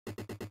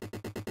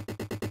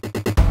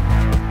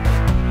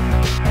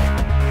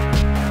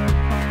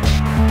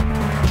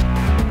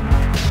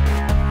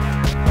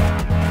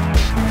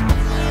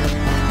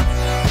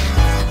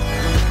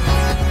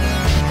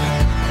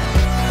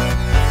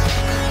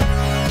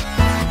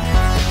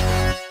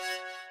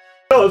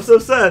know. I'm so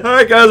sad. All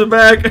right, guys, we're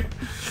back.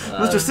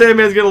 Mr.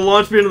 Sandman's gonna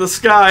launch me into the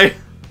sky.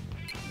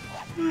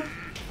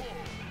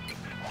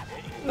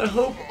 I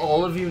hope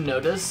all of you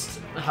noticed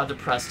how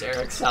depressed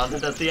Eric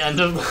sounded at the end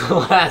of the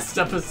last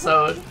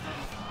episode.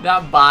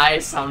 That bye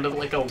sounded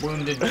like a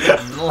wounded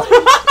kitten.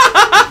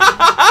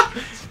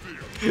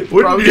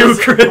 Wouldn't you,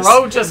 Chris?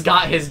 Bro just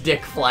got his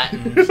dick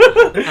flattened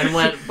and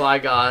went, bye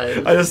guys.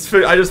 I just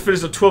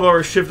finished a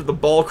 12-hour shift at the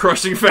ball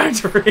crushing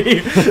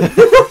factory.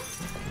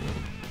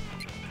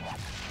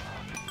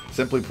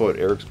 Simply put,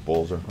 Eric's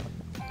balls are hot.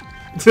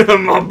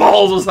 My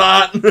balls was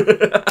hot.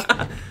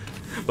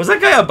 Was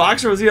that guy a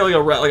boxer? Or was he like a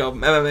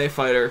MMA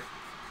fighter?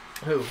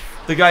 Who?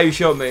 The guy you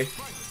showed me.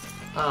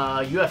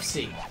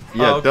 UFC.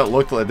 Yeah,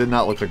 that did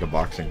not look like a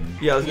boxing.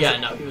 Yeah,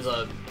 no, he was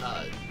a.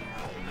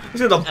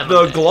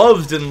 The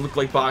gloves didn't look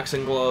like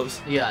boxing gloves.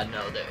 Yeah,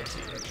 no, they're.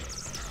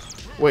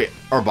 Wait,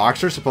 are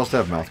boxers supposed to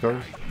have mouth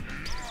guards?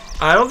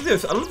 I don't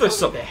think there's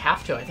some. They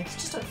have to. I think it's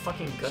just a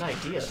fucking good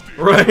idea.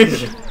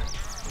 Right.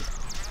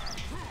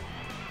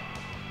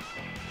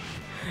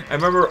 I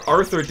remember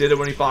Arthur did it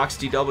when he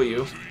boxed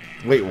DW.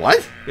 Wait,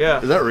 what?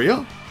 Yeah. Is that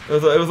real? It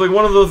was like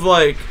one of those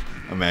like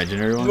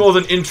imaginary ones. Well, it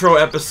was an intro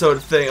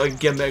episode thing, like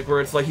gimmick,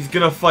 where it's like he's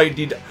gonna fight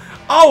DW.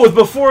 Oh, it was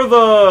before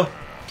the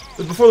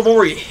one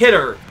where he hit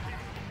her.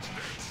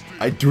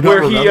 I do not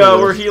remember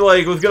this. Where he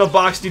like was gonna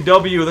box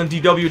DW, and then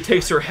DW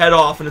takes her head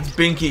off, and it's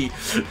Binky.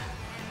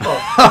 Oh.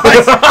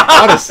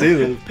 I want to see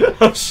this.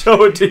 I'll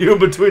show it to you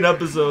between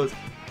episodes.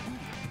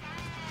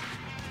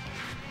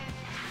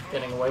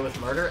 Getting away with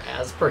murder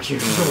as per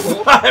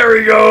usual. There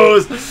he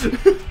goes.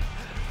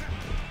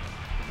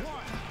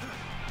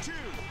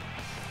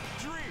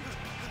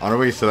 I don't know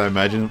what you said. I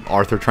imagine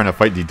Arthur trying to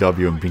fight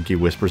DW, and Binky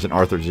whispers in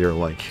Arthur's ear,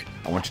 like,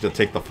 "I want you to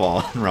take the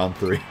fall in round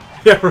 3."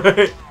 Yeah,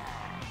 right.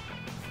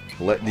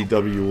 Let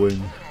DW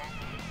win.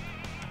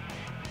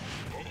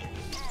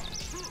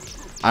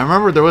 I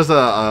remember there was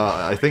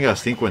I think a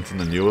sequence in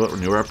the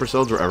newer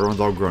episodes where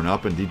everyone's all grown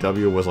up and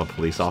DW was a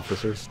police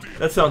officer.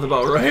 That sounds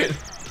about right.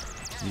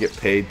 You get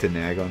paid to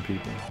nag on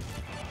people.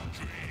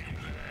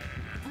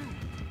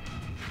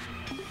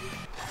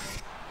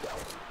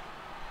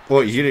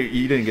 Well, you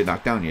didn't get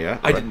knocked down yet.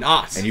 I did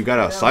not. And you got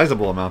a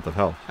sizable amount of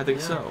health. I think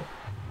so.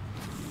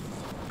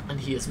 And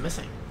he is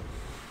missing.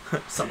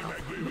 Somehow.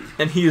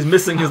 And he is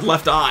missing his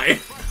left eye.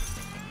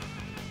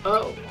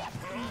 Oh.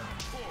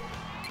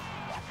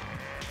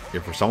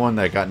 Yeah, for someone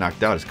that got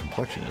knocked out, his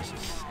complexion is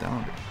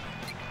astounding.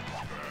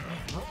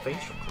 What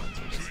facial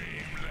cleansers?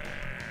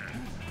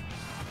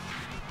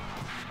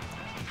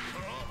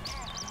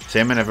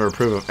 Salmon ever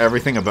approve of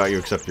everything about you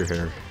except your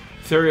hair.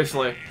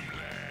 Seriously.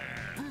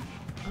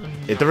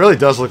 It really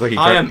does look like he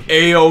tried. I am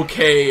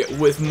A-okay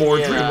with more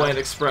Dreamland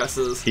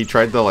Expresses. He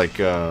tried to like,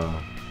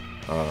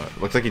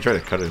 looks like he tried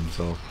to cut it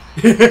himself.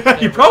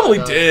 He probably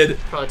did.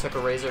 Probably took a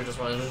razor, just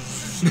went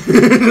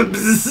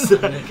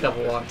and kept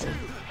walking.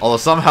 Although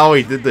somehow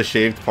he did the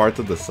shaved parts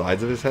of the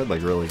sides of his head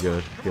like really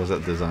good. He has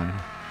that design.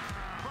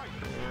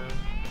 Yeah.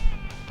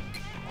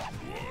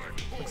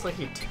 Looks like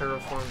he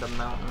terraformed a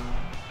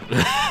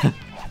mountain.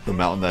 The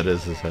mountain that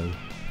is his head.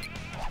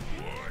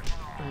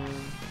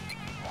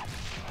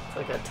 It's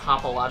like a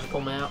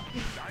topological map.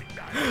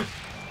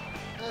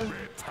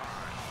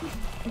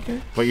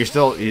 Okay. But you're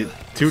still 2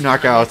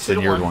 knockouts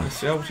and you're 1.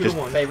 Just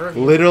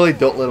literally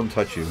don't let him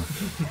touch you.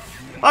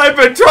 I've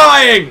been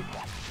trying!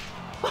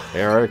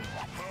 Eric,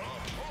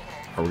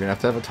 are we gonna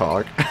have a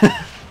talk?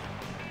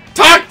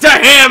 Talk to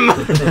him!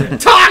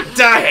 Talk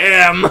to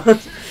him!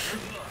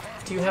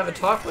 Do you have a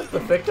talk with the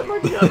victim or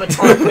do you have a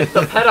talk with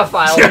the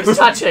pedophile who's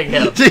touching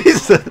him?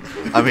 Jesus!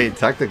 I mean,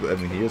 technically,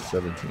 he is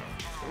 17.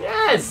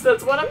 Yes,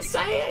 that's what I'm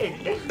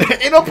saying!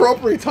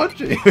 Inappropriate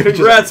touching!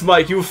 Congrats,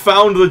 Mike, you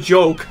found the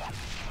joke.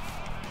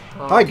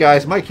 Hi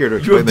guys, Mike here to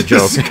explain the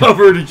joke.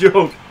 Discovered a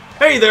joke.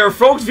 Hey there,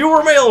 folks,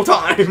 viewer mail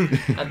time!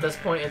 At this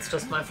point, it's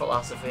just my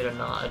philosophy to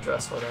not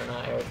address whether or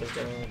not Eric is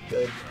doing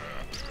good.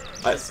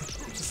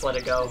 Just let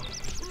it go.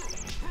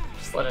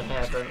 Just let it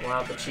happen.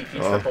 Wow, the cheeky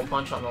triple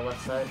punch on the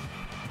left side.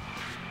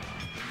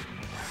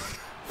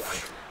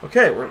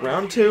 Okay, we're at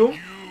round 2.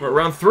 We're at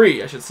round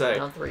 3, I should say.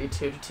 Round 3,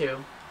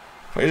 2-2.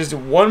 If I just do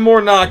one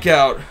more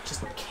knockout.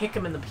 Just kick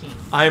him in the peen.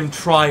 I am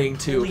trying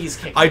to. Please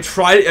kick him. I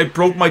tried. I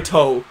broke my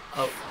toe.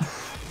 Oh.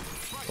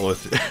 Oh,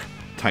 it's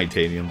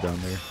titanium down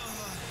there.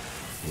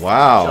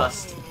 Wow.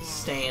 Just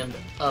stand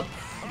up,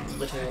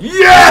 little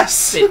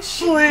yes! bitch.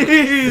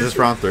 Please! Is this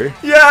round 3?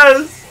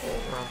 Yes!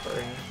 Round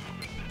 3.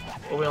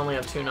 Well, we only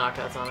have 2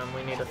 knockouts on him.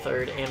 We need a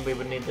 3rd, and we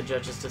would need the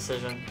judge's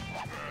decision.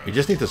 We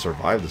just need to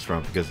survive this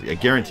round because I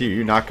guarantee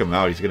you knock him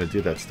out, he's gonna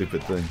do that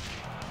stupid thing.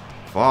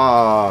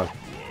 Fuck.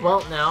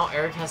 Well, now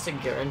Eric has to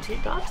guarantee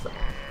dodge them.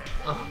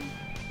 Oh.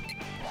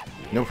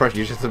 No pressure,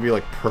 you just have to be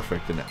like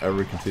perfect in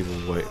every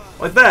conceivable way.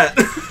 Like that.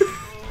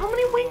 How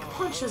many wink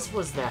punches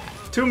was that?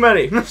 Too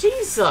many.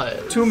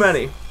 Jesus. Too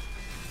many.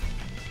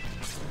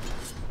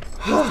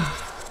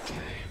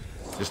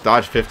 Just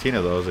dodge 15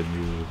 of those and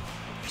you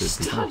should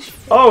be fine.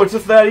 Oh, it's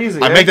just that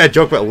easy. I make that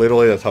joke, but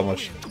literally that's how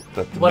much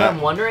What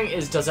I'm wondering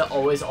is, does it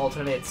always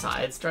alternate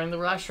sides during the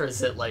rush, or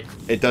is it like...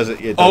 It doesn't.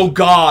 Oh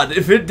God!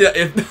 If it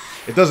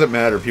doesn't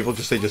matter. People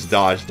just say just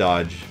dodge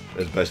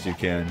as best you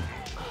can.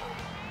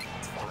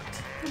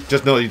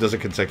 Just know he does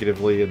it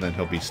consecutively, and then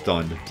he'll be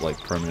stunned like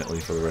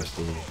permanently for the rest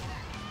of the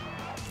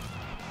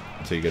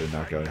until you get a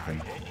knockout. I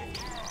think,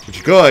 which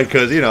is good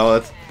because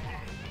that's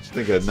I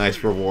think a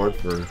nice reward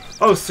for.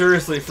 Oh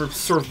seriously, for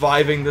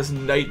surviving this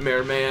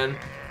nightmare, man.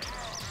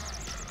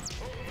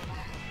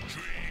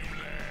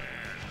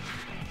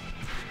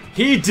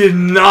 He did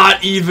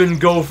not even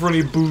go for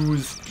any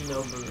booze.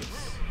 No booze.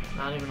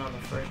 Not even on the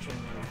first room.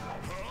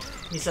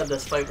 He said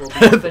this fight will be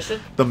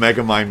efficient. The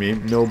Megamind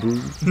meme. No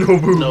booze. No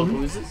booze. No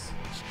boozes.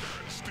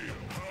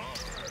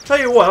 Tell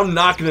you what, I'm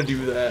not gonna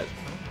do that.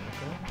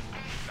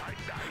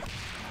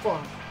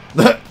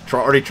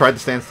 Already tried the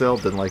standstill.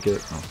 Didn't like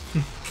it. Oh.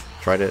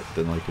 Tried it.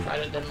 Didn't like it.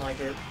 Tried it. Didn't like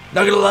it.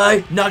 Not gonna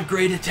lie, not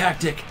great at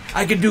tactic.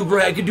 I can do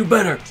great. I can do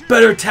better.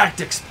 Better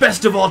tactics.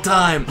 Best of all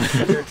time.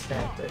 Better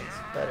tactics.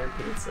 Better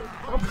pizza.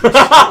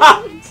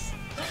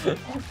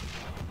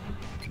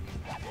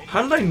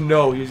 How did I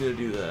know he was gonna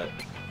do that?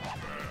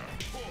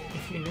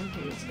 If you knew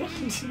he was going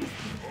to do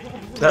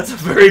that. That's a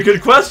very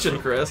good question,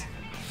 Chris.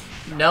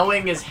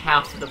 Knowing is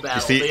half the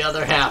battle. The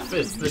other half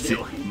is the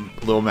doing.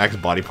 Little Mac's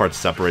body parts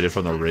separated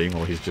from the ring,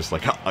 while he's just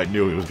like, I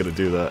knew he was gonna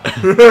do that.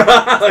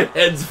 Like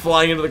heads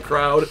flying into the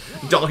crowd.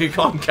 Donkey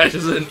Kong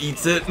catches it and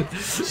eats it.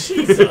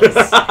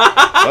 Jesus.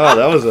 Wow,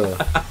 that was a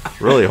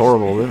really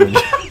horrible image.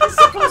 He's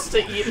supposed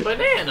to eat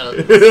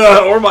bananas.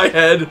 Yeah, or my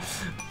head.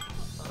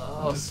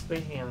 Oh,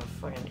 speaking of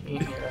fucking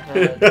eating your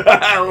head.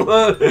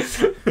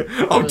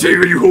 I'm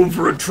taking you home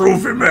for a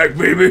trophy, Mac,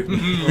 baby.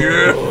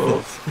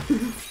 Yeah.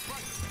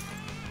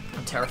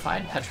 I'm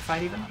terrified,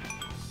 petrified even.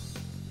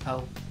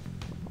 Oh.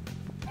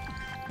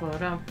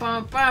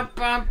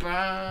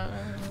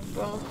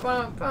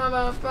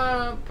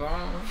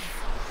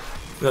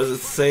 That's the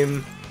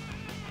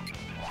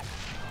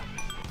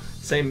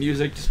same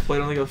music, just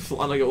played on like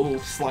a little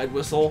slide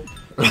whistle.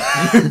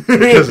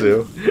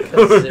 Kazoo.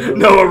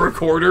 No, a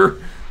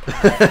recorder. I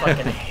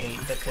fucking hate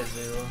the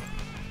kazoo.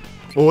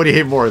 Well, what do you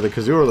hate more, the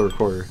kazoo or the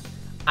recorder?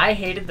 I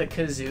hated the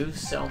kazoo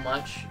so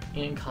much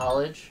in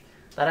college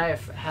that I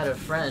had a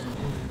friend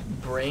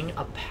bring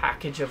a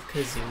package of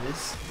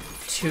kazoos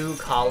to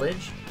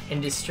college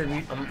and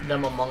distribute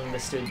them among the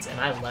students, and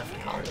I left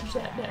college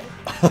that day.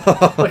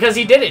 Because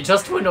he did it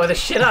just to annoy the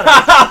shit out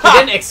of me. He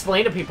didn't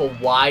explain to people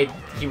why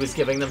he was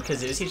giving them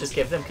kazoos. He just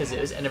gave them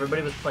kazoos, and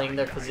everybody was playing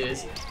their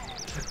kazoos.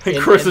 And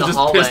Chris was just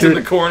hallway. pissed in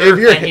the corner.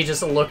 And he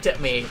just looked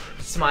at me,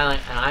 smiling,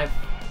 and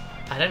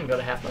I didn't go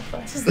to half my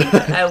classes.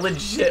 I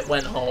legit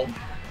went home.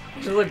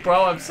 He was like,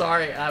 bro, I'm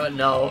sorry. And I went,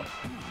 no.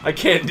 I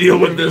can't deal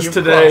with this you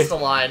today. Crossed the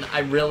line. I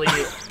really...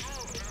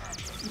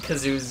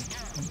 Kazoos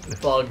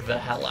bug the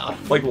hell out.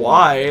 Like,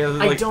 why?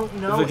 I don't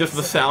know. Is it just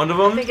the sound of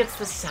them? I think it's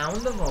the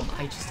sound of them.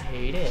 I just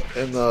hate it.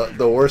 And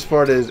the worst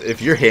part is,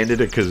 if you're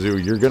handed a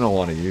kazoo, you're gonna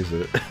want to use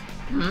it.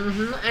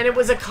 Mm-hmm. And it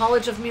was a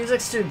college of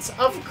music students.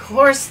 Of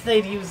course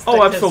they'd use the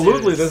Oh,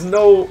 absolutely. kazoos. There's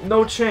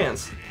no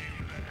chance.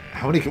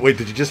 How many? Wait,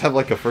 did you just have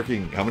like a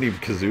freaking? How many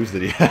kazoos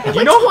did he have?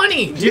 Like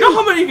 20. Do you know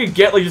how many you could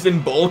get, like, just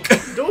in bulk?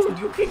 Dude,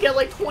 you could get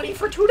like 20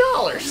 for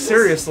 $2.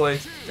 Seriously.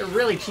 They're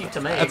really cheap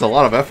to make. That's a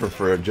lot of effort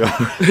for a job.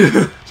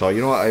 So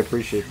you know what? I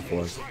appreciate the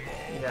flex.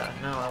 Yeah,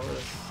 no, I was.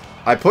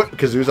 I put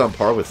kazoos on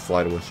par with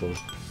slide whistles.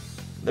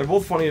 They're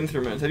both funny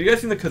instruments. Have you guys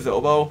seen the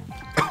kazobo?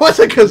 What's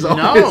a kazoo?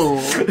 No.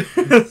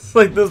 It's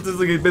like this is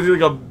like basically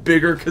like a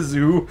bigger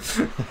kazoo,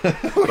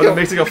 but it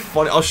makes like a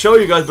funny. I'll show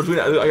you guys between.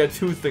 I got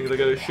two things I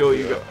gotta show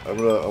you. I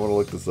wanna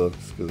look this up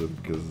because of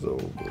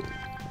kazoo.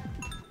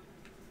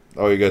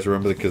 Oh, you guys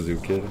remember the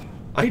kazoo kid?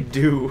 I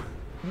do.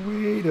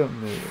 Wait a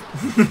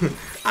minute.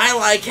 I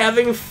like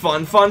having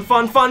fun. Yeah,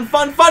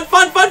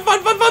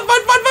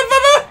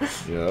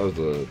 that was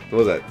what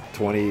was that?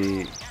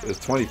 20? It was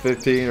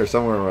 2015 or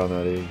somewhere around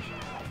that age.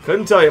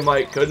 Couldn't tell you,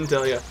 Mike. Couldn't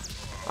tell you.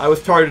 I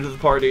was tardy to the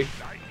party.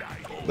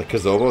 The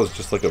kazobo is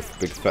just like a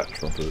big fat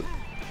trumpet.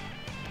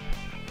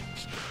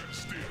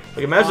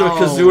 Like imagine a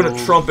kazoo and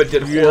a trumpet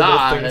did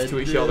horrible things to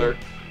each other.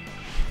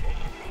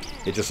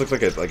 It just looks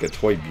like a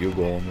toy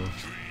bugle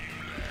almost.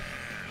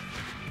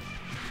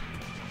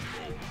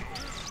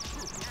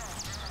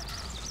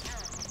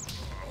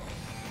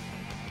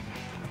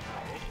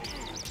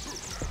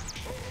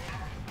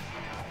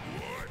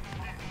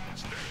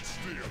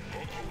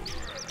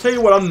 Tell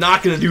you what, I'm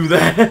not gonna do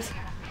that.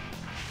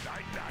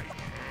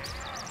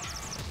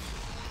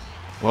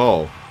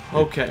 Whoa.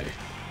 Okay.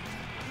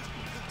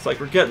 It's like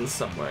we're getting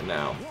somewhere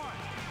now.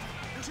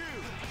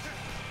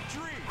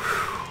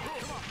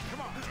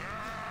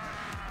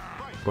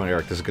 Come on,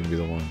 Eric, this is gonna be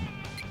the one.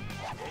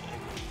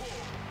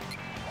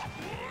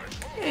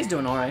 Yeah, he's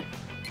doing alright.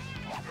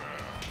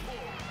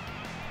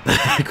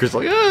 Chris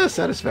like,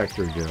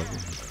 satisfactory job.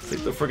 It's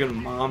like the friggin'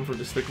 mom from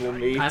Despicable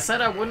Me. I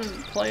said I wouldn't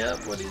play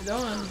up what he's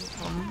doing.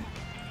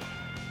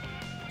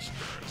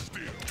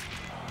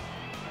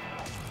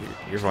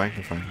 You're fine,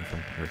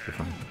 Eric, you're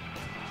fine.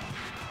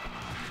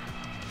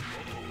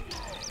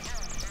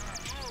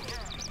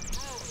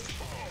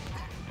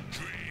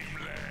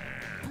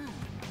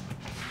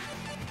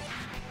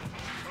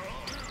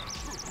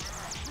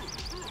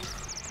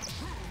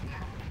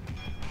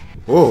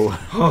 Whoa.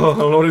 Oh, I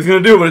don't know what he's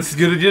gonna do, but it's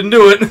good he didn't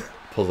do it.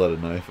 Pulls out a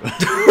knife.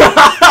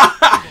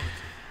 Oh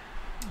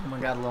my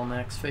god, Lil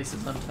Mac's face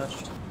is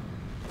untouched.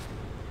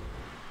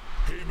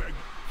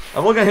 I've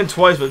only got hit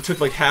twice, but it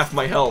took like half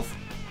my health.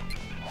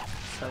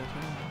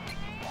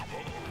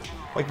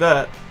 Like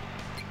that.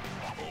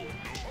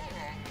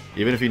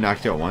 Even if he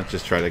knocked you out once,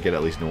 just try to get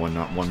at least one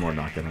more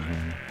knockdown on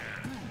him.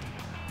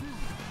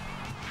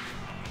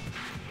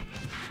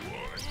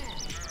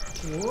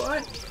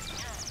 What?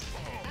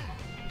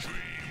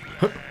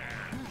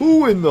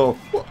 Who in the...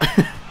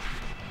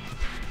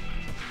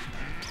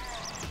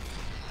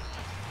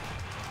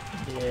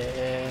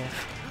 Yeah.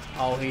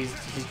 Oh, he's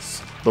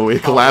The way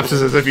it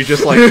collapses as if you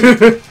just like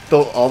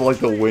all like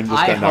the wind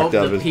just got knocked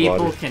out of his body. I hope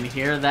the people can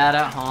hear that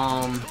at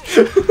home.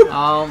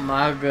 Oh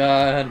my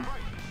god.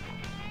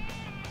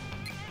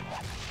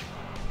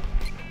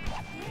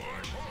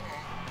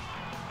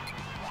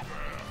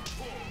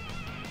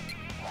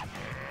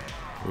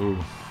 Ooh.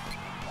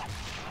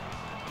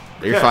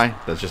 You're fine.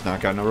 That's just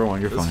knockout number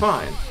 1. You're It's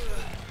fine.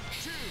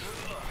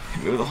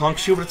 Maybe with a honk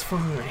shoe, but it's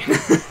fine.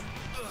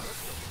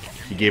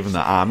 You gave him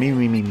the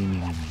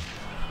me.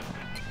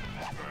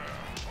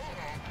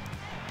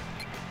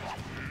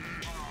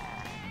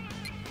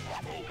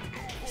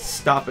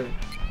 Stop it.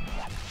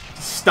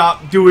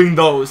 Stop doing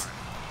those.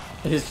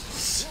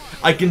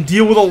 I can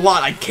deal with a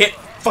lot. I can't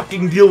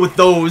fucking deal with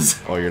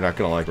those. Oh, you're not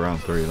gonna like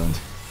round 3 then.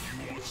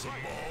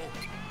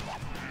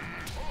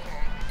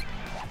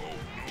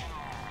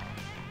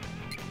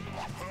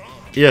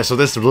 Yeah, so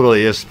this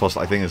literally is supposed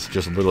to, I think it's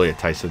just literally a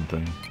Tyson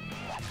thing.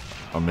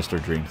 A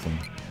Mr. Dream thing.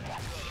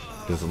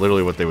 It's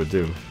literally what they would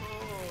do.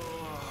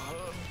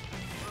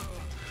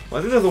 Well,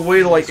 I think there's a way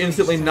to like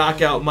instantly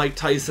knock out Mike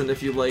Tyson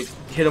if you like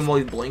hit him while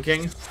he's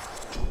blinking.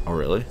 Oh,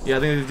 really? Yeah, I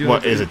think they do.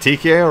 What, is it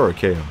TKO or a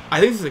KO? I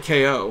think it's a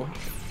KO.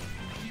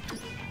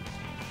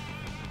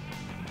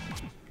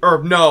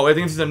 Or no, I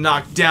think it's a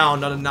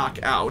knockdown, not a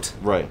knockout.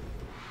 Right.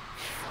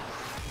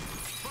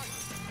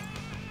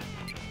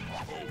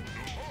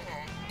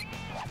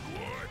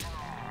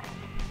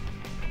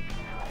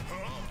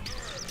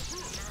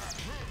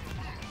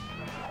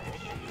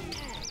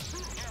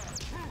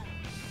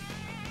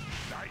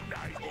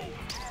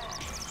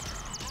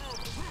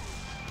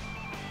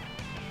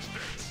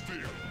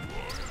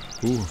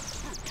 Ooh.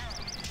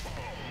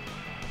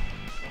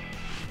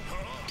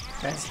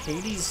 Guys,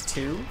 Hades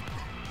 2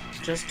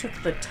 just took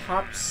the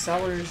top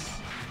seller's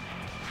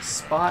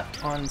spot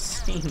on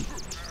Steam.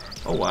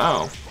 Oh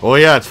wow. Oh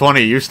yeah, it's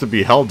funny. It used to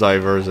be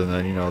Helldivers, and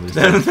then, you know...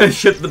 Then they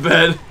shit the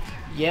bed.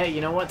 Yeah, you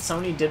know what?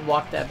 Sony did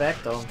walk that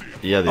back, though.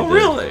 Yeah, they did. Oh,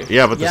 really?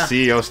 Yeah, but the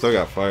CEO still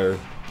got fired.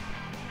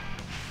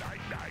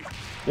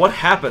 What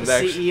happened, The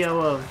actually?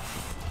 CEO of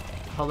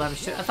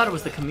Helldivers 2? I thought it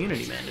was the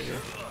community manager.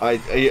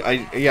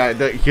 Yeah,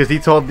 because he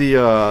told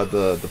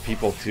the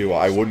people to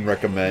I wouldn't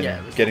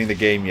recommend getting the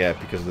game yet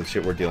because of the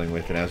shit we're dealing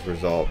with, and as a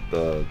result,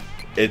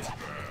 it's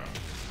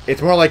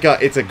more like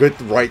it's a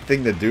good right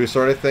thing to do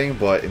sort of thing,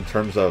 but in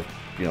terms of,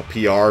 you know,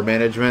 PR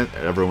management,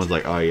 everyone's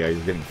like, oh yeah,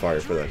 you're getting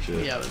fired for that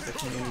shit. Yeah, it was the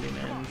community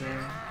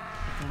manager.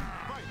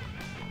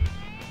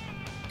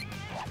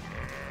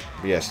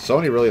 But yeah,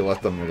 Sony really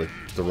let them really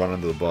to run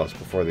under the bus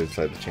before they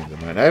decided to change their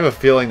mind. I have a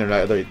feeling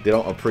they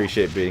don't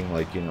appreciate being,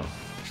 like, you know,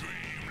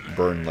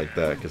 burned like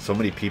that, because so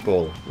many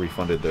people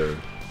refunded their...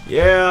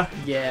 Yeah.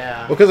 Yeah.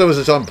 Well, because it was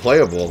just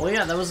unplayable. Well,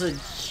 yeah, that was a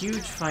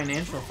huge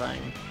financial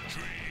thing.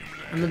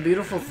 And the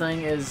beautiful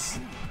thing is,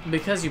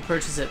 because you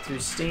purchase it through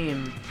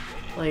Steam,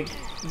 like,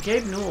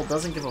 Gabe Newell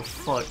doesn't give a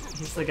fuck.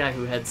 He's the guy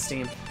who had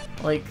Steam.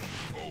 Like,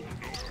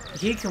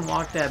 he can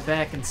walk that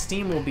back, and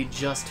Steam will be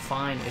just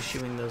fine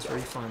issuing those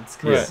refunds.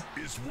 Cause,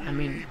 I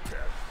mean,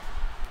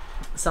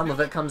 some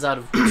of it comes out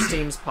of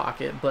Steam's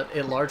pocket, but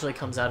it largely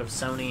comes out of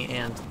Sony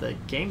and the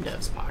game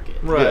dev's pocket.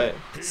 Right.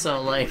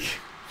 So, like,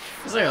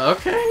 it's like,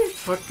 okay,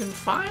 fucking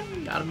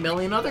fine. Got a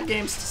million other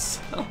games to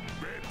sell.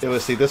 Yeah,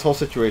 but see, this whole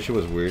situation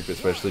was weird,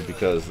 especially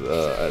because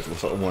at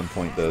one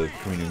point the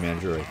community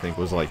manager, I think,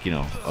 was like, you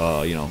know,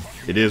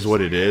 it is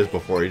what it is,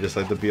 before he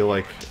decided to be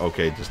like,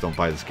 okay, just don't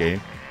buy this game.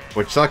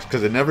 Which sucks,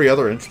 because in every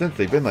other instance,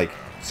 they've been, like,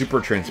 super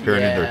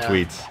transparent in their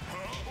tweets.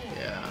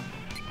 Yeah.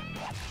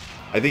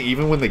 I think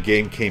even when the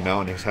game came out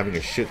and it was having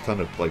a shit ton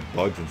of, like,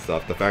 bugs and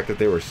stuff, the fact that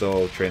they were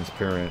so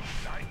transparent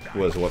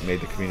was what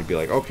made the community be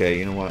like, okay,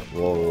 you know what,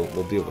 we'll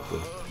deal with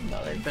this.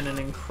 No, they've been an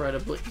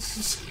incredibly...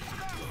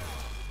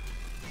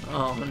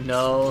 Oh,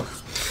 no.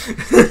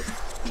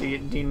 do you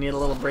need a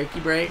little breaky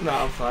break? No,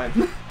 I'm fine.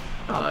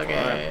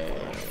 Okay.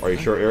 Are you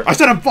sure, Eric? I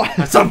said I'm fine!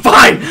 I said I'm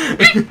fine!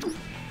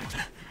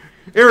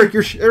 Eric,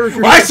 you're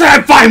I said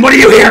I'm fine! What are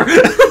you here?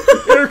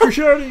 Eric, you're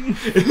shouting!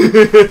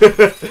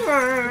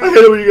 I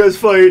hate it when you guys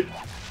fight.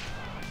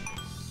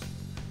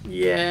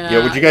 Yeah.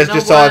 Yeah, what you guys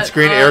just saw on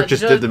screen, Eric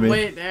just did to me.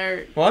 Wait,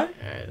 Eric. What?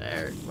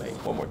 Eric, wait.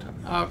 One more time.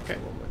 Okay,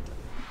 one more time.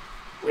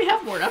 We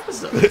have more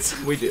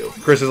episodes. We do.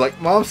 Chris is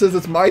like, Mom says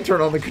it's my turn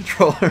on the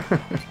controller.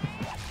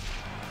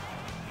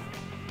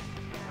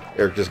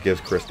 Eric just gives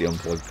Chris the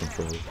unplugged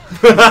controller.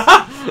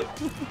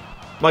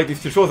 Mike,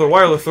 these controllers are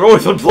wireless. They're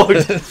always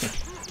unplugged.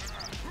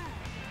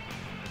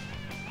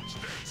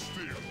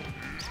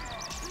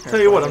 Tell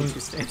you what, why I'm don't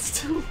you stand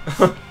still.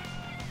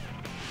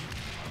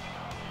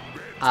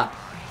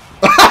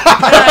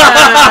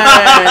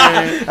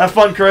 Have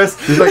fun, Chris.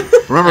 He's like,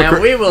 remember,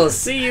 And we will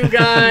see you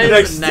guys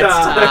Next next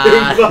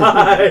time. time.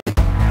 Bye.